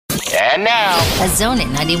And now, a Zone It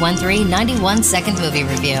 91.3 91-second movie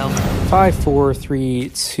review. 5, 4, 3,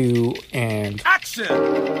 2, and action!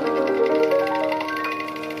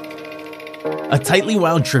 A tightly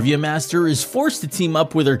wound trivia master is forced to team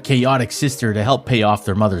up with her chaotic sister to help pay off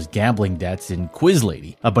their mother's gambling debts in Quiz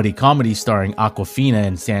Lady, a buddy comedy starring Awkwafina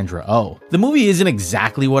and Sandra Oh. The movie isn't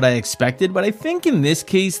exactly what I expected, but I think in this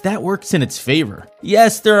case that works in its favor.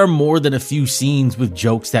 Yes, there are more than a few scenes with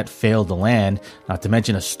jokes that fail to land, not to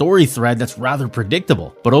mention a story thread that's rather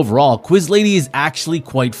predictable, but overall, Quiz Lady is actually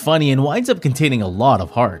quite funny and winds up containing a lot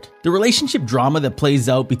of heart. The relationship drama that plays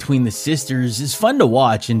out between the sisters is fun to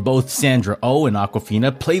watch, and both Sandra Oh and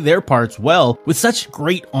Awkwafina play their parts well with such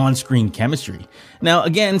great on-screen chemistry. Now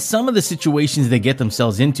again, some of the situations they get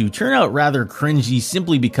themselves into turn out rather cringy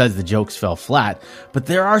simply because the jokes fell flat, but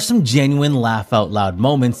there are some genuine laugh-out-loud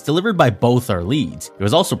moments delivered by both our leads. It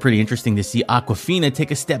was also pretty interesting to see Awkwafina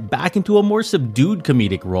take a step back into a more subdued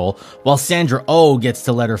comedic role, while Sandra Oh gets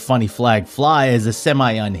to let her funny flag fly as a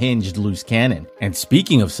semi-unhinged loose cannon. And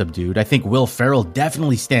speaking of subdued, I think Will Ferrell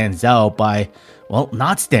definitely stands out by, well,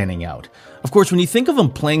 not standing out. Of course, when you think of him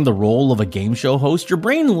playing the role of a game show host, your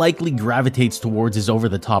brain likely gravitates towards his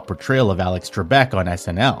over-the-top portrayal of Alex Trebek on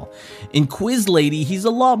SNL. In Quiz Lady, he's a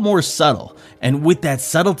lot more subtle, and with that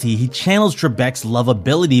subtlety, he channels Trebek's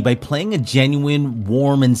lovability by playing a genuine,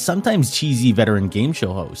 warm, and sometimes cheesy veteran game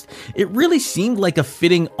show host. It really seemed like a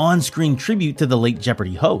fitting on-screen tribute to the late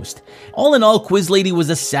Jeopardy host. All in all, Quiz Lady was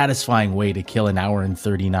a satisfying way to kill an hour and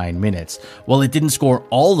 39 minutes. While it didn't score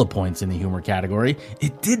all the points in the humor category,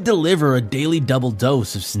 it did deliver a daily double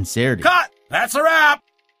dose of sincerity. Cut! That's a wrap!